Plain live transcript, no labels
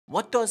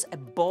What does a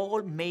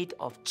ball made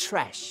of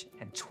trash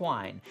and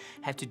twine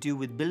have to do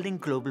with building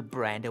global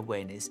brand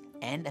awareness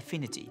and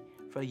affinity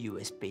for a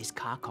US-based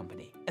car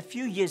company? A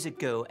few years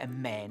ago, a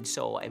man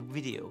saw a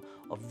video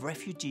of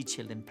refugee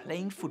children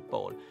playing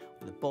football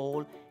with a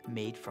ball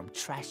made from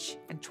trash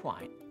and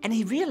twine. And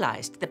he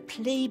realized that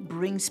play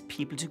brings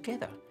people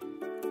together.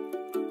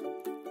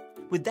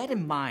 With that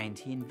in mind,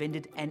 he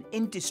invented an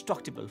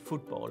indestructible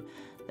football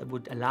that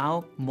would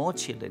allow more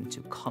children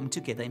to come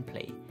together and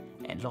play,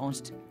 and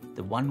launched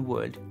the One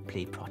World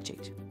Play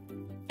project.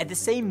 At the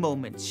same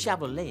moment,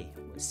 Chevrolet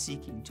was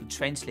seeking to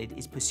translate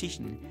its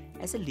position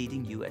as a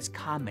leading US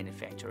car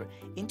manufacturer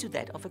into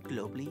that of a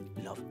globally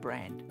loved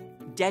brand.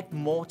 Dad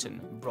Morton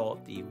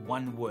brought the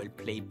One World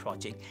Play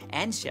project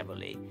and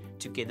Chevrolet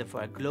together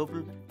for a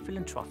global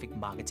philanthropic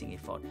marketing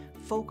effort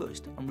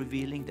focused on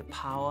revealing the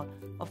power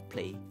of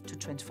play to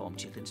transform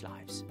children's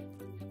lives.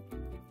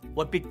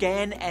 What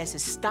began as a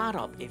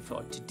startup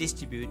effort to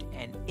distribute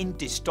an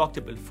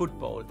indestructible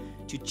football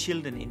to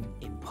children in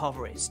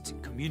impoverished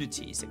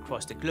communities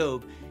across the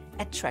globe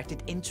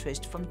attracted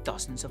interest from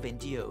dozens of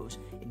NGOs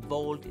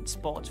involved in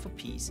sports for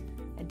peace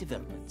and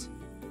development.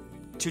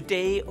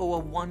 Today,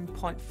 over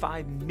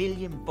 1.5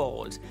 million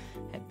balls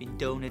have been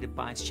donated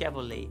by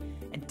Chevrolet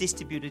and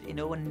distributed in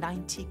over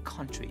 90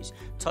 countries,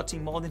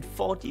 touching more than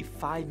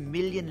 45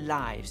 million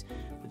lives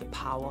with the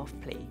power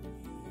of play.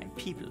 And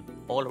people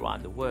all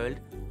around the world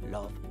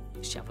love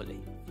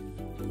Chevrolet.